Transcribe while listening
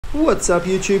What's up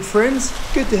YouTube friends?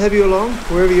 Good to have you along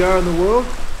wherever you are in the world.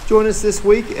 Join us this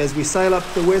week as we sail up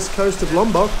the west coast of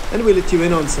Lombok and we let you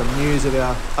in on some news of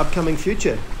our upcoming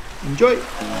future. Enjoy!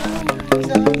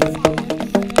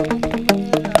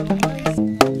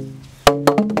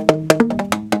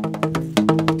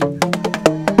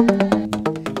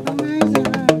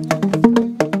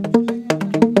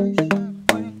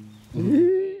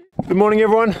 Good morning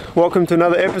everyone, welcome to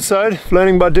another episode of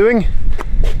Learning by Doing.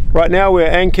 Right now we're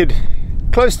anchored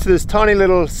close to this tiny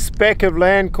little speck of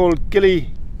land called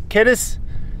Gili. This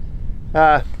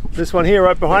one here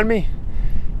right behind me.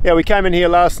 Yeah, we came in here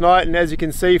last night and as you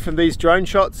can see from these drone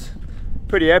shots,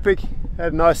 pretty epic.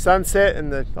 Had a nice sunset and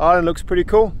the island looks pretty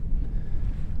cool.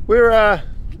 We're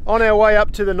on our way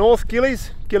up to the North Gilis,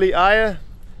 Gili Aya,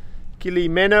 Gili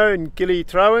Meno and Gili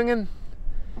Trouingen.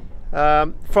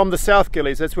 From the South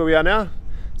Gilis, that's where we are now.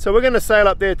 So we're going to sail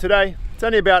up there today. It's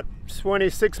only about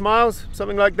 26 miles,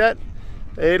 something like that.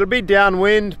 It'll be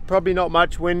downwind, probably not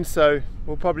much wind, so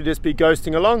we'll probably just be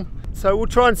ghosting along. So we'll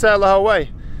try and sail the whole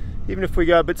way, even if we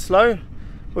go a bit slow.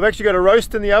 We've actually got a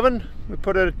roast in the oven. We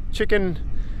put a chicken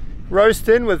roast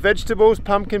in with vegetables,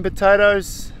 pumpkin,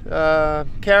 potatoes,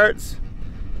 carrots,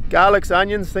 garlics,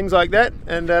 onions, things like that.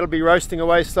 And that'll be roasting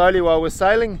away slowly while we're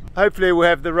sailing. Hopefully we'll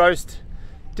have the roast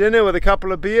dinner with a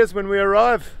couple of beers when we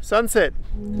arrive, sunset.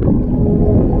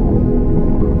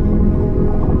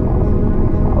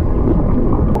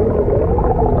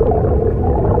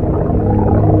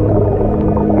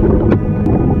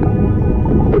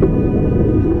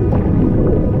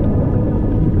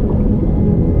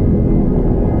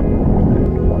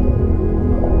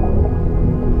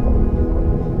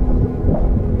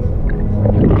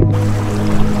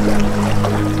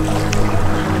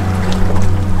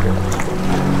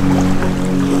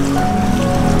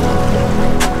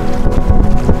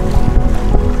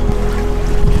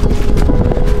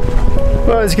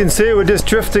 As you can see, we're just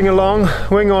drifting along,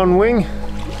 wing on wing,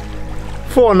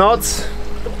 4 knots.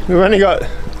 We've only got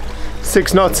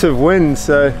 6 knots of wind,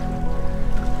 so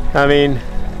I mean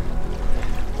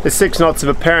there's 6 knots of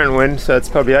apparent wind, so it's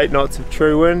probably 8 knots of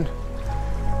true wind.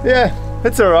 Yeah,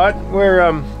 it's alright. We're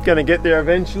gonna get there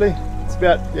eventually. It's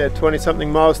about 20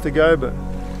 something miles to go, but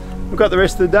we've got the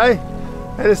rest of the day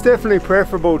and it's definitely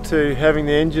preferable to having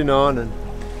the engine on and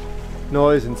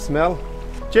noise and smell.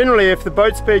 Generally, if the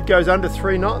boat speed goes under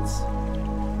 3 knots,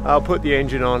 I'll put the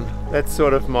engine on. That's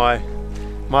sort of my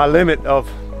limit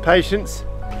of patience.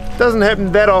 Doesn't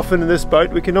happen that often in this boat.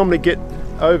 We can normally get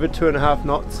over 2.5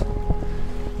 knots.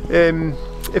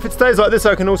 If it stays like this,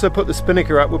 I can also put the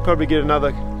spinnaker up. We'll probably get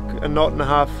another 1.5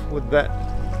 knots with that.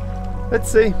 Let's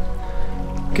see.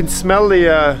 You can smell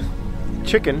the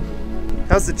chicken.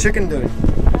 How's the chicken doing?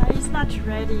 It's not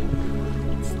ready.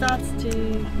 Starts to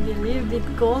be a little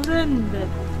bit golden, but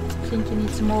I think it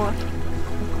needs more.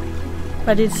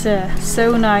 But it's a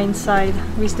sauna inside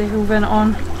with the oven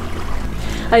on.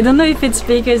 I don't know if it's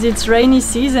because it's rainy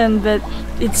season, but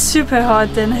it's super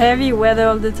hot and heavy weather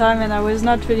all the time and I was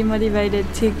not really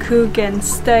motivated to cook and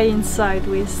stay inside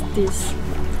with this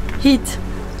heat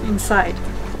inside.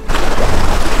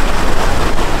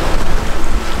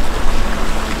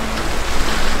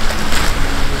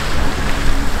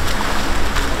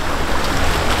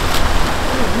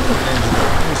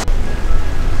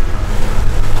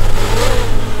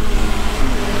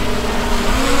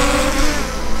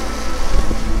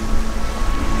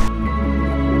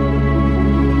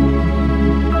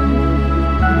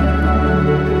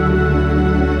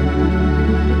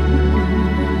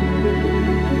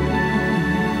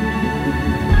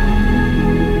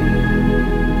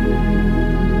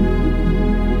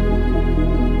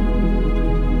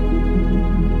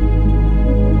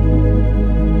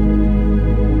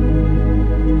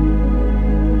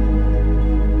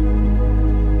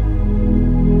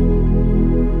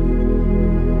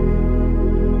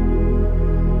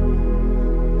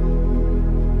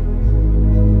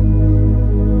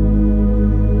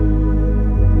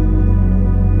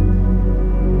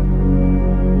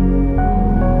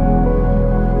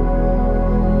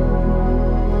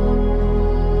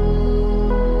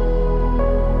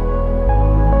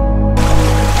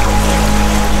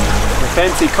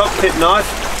 Fancy cockpit knife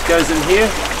goes in here.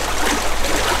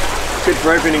 Good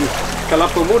for opening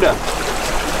kalapa muda.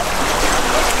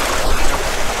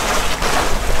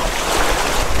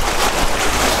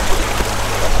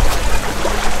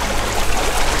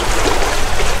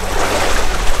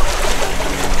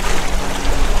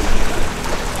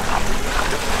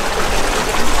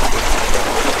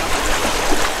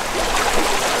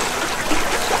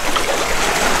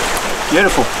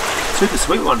 Beautiful. Super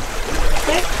sweet one.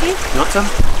 Thank you. You want some?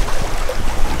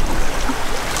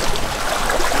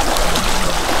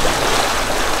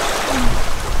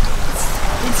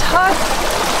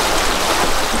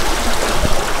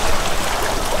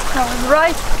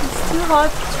 Right, it's too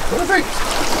hot. Perfect.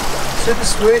 Super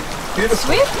sweet. Beautiful.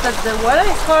 Sweet, but the water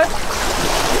is hot.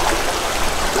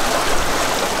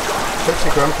 Makes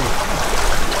you grumpy.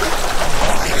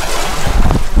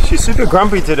 She's super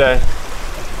grumpy today.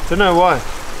 Don't know why.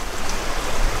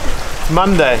 It's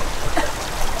Monday.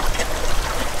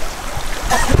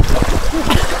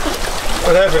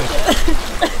 What happened?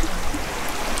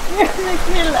 You make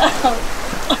me laugh.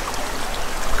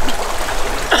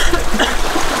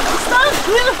 Stop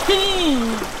filming!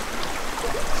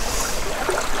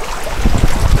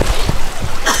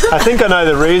 I think I know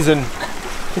the reason.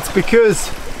 It's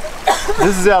because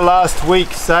this is our last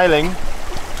week sailing.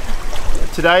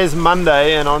 Today is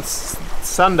Monday, and on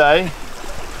Sunday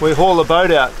we haul the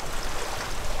boat out.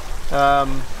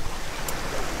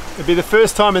 It'd be the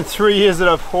first time in 3 years that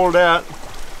I've hauled out.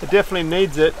 It definitely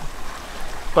needs it,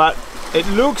 but it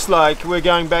looks like we're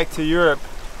going back to Europe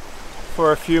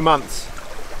for a few months.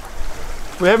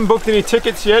 We haven't booked any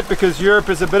tickets yet because Europe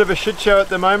is a bit of a shit show at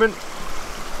the moment.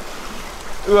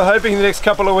 We were hoping the next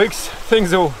couple of weeks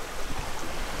things will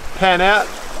pan out.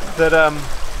 That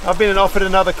I've been offered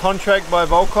another contract by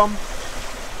Volcom.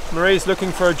 Marie's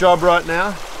looking for a job right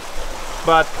now,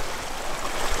 but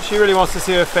she really wants to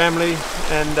see her family,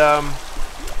 and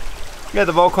yeah,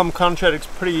 the Volcom contract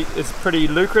is pretty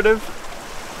lucrative,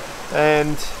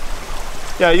 and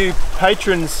yeah, you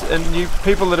patrons and you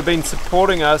people that have been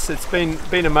supporting us, it's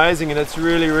been amazing, and it's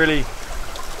really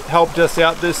helped us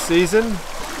out this season.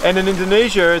 And in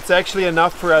Indonesia, it's actually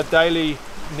enough for our daily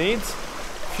needs,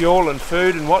 fuel and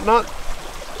food and whatnot.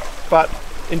 But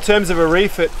in terms of a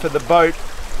refit for the boat,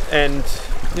 and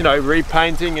you know,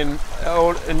 repainting and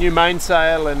a new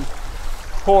mainsail and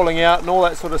hauling out and all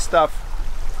that sort of stuff,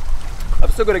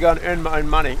 I've still got to go and earn my own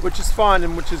money, which is fine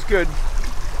and which is good.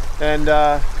 And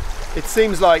it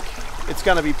seems like it's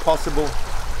going to be possible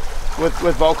with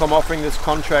Volcom offering this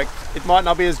contract. It might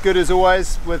not be as good as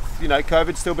always with, you know,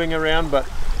 COVID still being around, but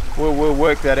we'll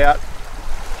work that out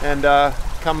and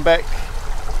come back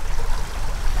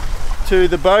to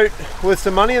the boat with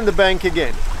some money in the bank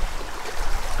again.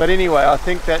 But anyway, I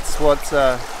think that's what's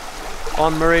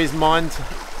on Marie's mind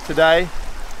today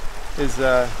is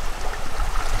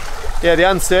yeah, the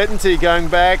uncertainty going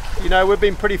back. You know, we've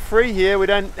been pretty free here. We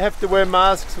don't have to wear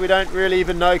masks. We don't really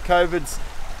even know COVID's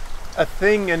a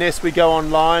thing unless we go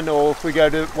online or if we go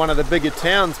to one of the bigger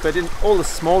towns. But in all the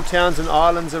small towns and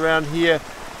islands around here,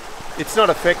 it's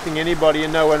not affecting anybody,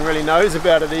 and no one really knows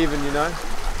about it even, you know.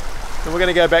 And we're going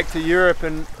to go back to Europe,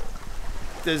 and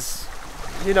there's,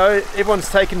 you know,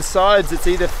 everyone's taking sides. It's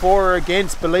either for or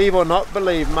against, believe or not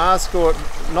believe, mask or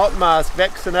not mask,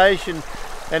 vaccination,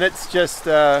 and it's just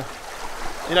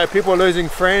you know, people are losing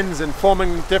friends and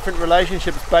forming different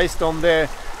relationships based on their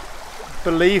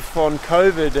belief on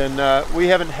COVID, and we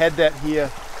haven't had that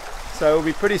here, so it'll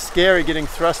be pretty scary getting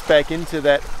thrust back into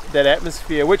that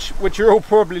atmosphere, which you're all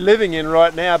probably living in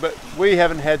right now, but we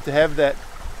haven't had to have that.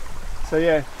 So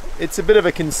yeah, it's a bit of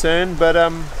a concern, but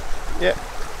yeah,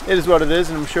 it is what it is,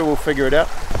 and I'm sure we'll figure it out.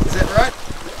 Is that right?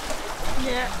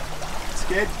 Yeah.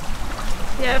 Scared?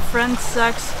 Yeah, France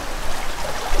sucks.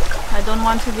 I don't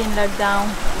want to be in lockdown.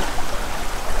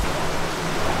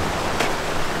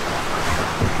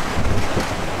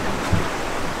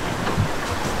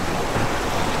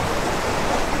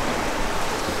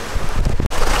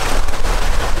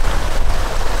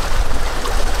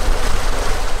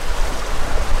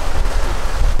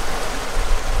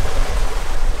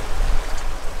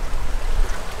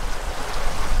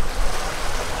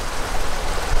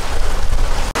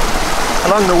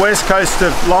 Along the west coast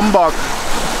of Lombok,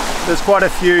 there's quite a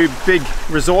few big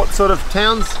resort sort of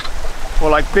towns,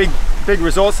 or like big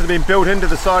resorts that have been built into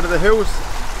the side of the hills.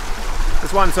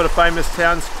 There's one sort of famous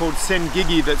town called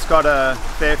Gili that's got a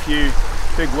fair few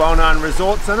big well-known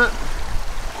resorts in it.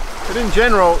 But in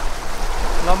general,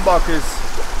 Lombok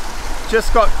has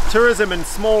just got tourism in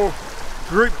small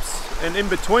groups, and in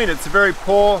between it's very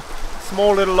poor,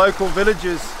 small little local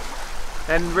villages,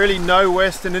 and really no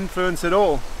Western influence at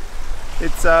all.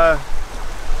 It's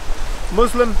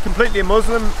Muslim, completely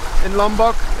Muslim in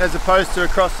Lombok, as opposed to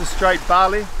across the Strait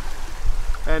Bali.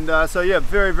 And so yeah,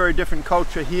 very different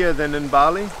culture here than in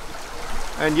Bali.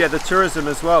 And yeah, the tourism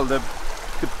as well. The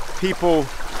people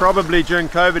probably during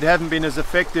COVID haven't been as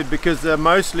affected because they're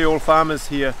mostly all farmers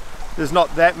here. There's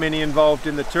not that many involved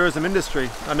in the tourism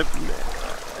industry, and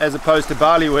as opposed to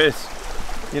Bali, where it's,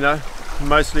 you know,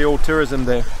 mostly all tourism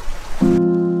there.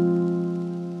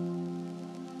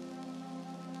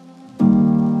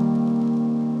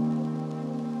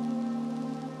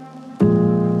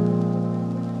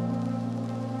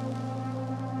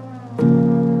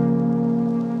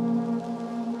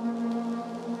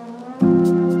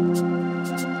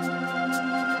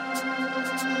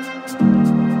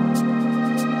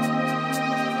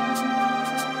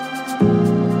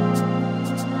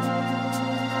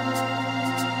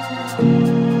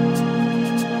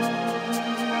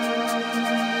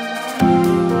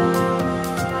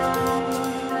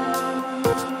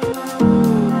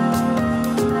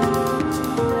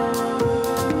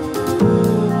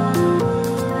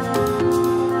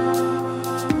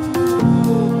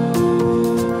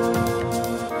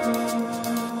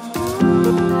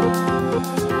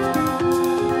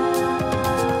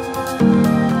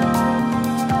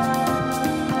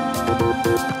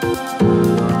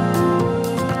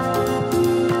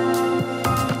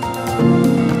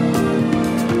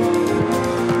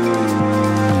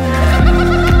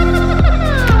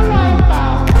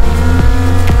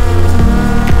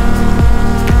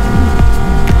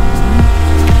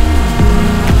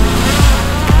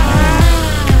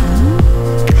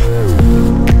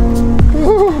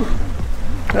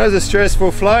 That was a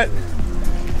stressful flight.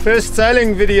 First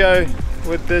sailing video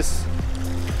with this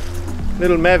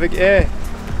little Mavic Air.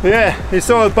 Yeah, you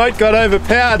saw the boat got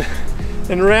overpowered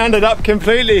and rounded up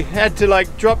completely. Had to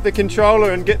like drop the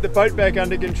controller and get the boat back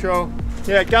under control.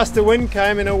 Yeah, a gust of wind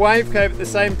came and a wave came at the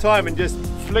same time and just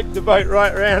flicked the boat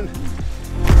right around.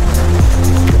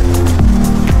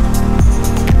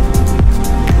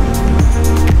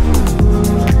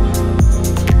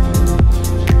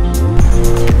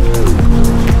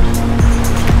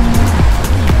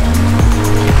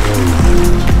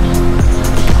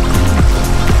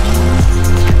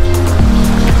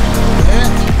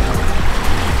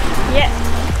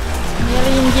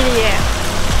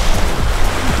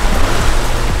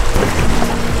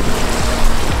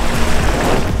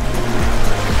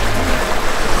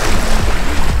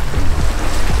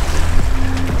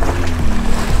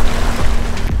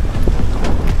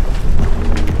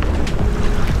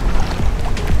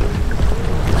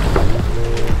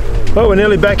 Well, we're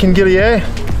nearly back in Gili.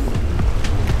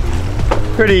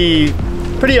 Pretty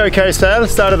okay sail.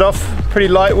 Started off pretty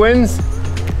light winds,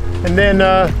 and then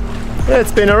yeah,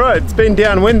 it's been alright. It's been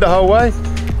downwind the whole way,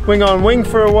 wing on wing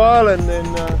for a while, and then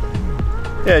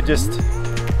yeah, just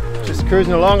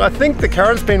cruising along. I think the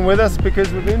current's been with us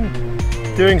because we've been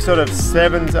doing sort of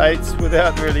 7s, 8s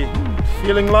without really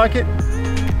feeling like it.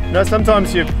 You know,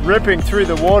 sometimes you're ripping through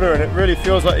the water and it really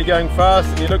feels like you're going fast,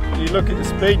 and you look at the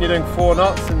speed and you're doing 4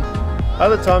 knots, and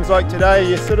other times like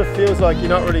today, it sort of feels like you're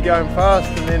not really going fast,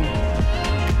 and then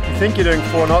you think you're doing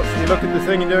 4 knots and you look at the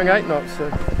thing and you're doing 8 knots.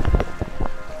 So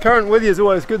current with you is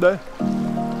always good though.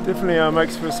 Definitely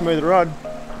makes for a smoother ride.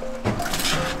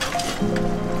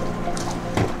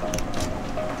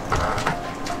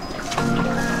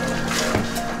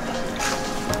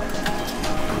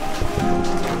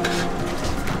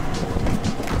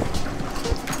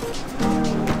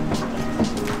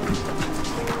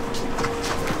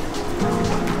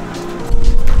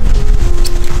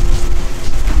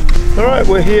 Alright,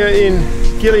 we're here in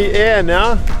Gili Air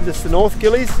now. This is the North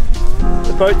Gillies.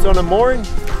 The boat's on a mooring.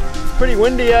 It's pretty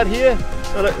windy out here.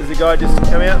 Oh look, there's a guy just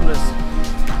coming out on this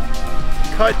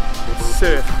kite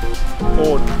surf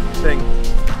board thing.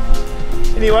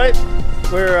 Anyway,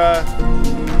 we're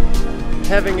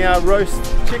having our roast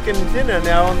chicken dinner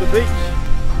now on the beach.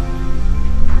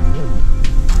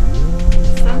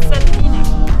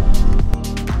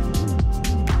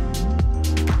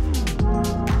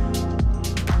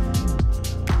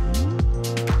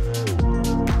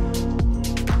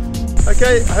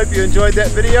 Okay, I hope you enjoyed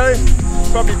that video.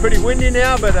 It's probably pretty windy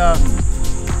now, but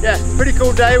yeah, pretty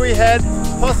cool day we had.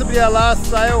 Possibly our last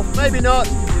sail, maybe not,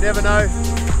 you never know.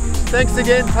 Thanks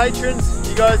again, patrons.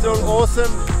 You guys are all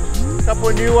awesome. A couple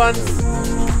of new ones.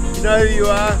 You know who you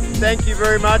are. Thank you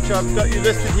very much. I've got you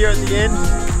listed here at the end.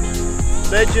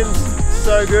 Legends,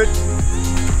 so good.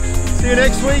 See you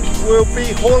next week. We'll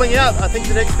be hauling out. I think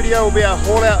the next video will be our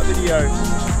haul out video.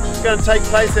 It's going to take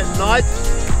place at night.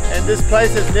 And this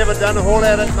place has never done a haul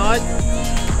out at night.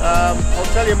 I'll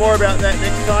tell you more about that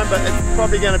next time, but it's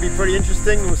probably going to be pretty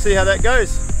interesting. We'll see how that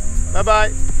goes. Bye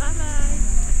bye. Bye bye.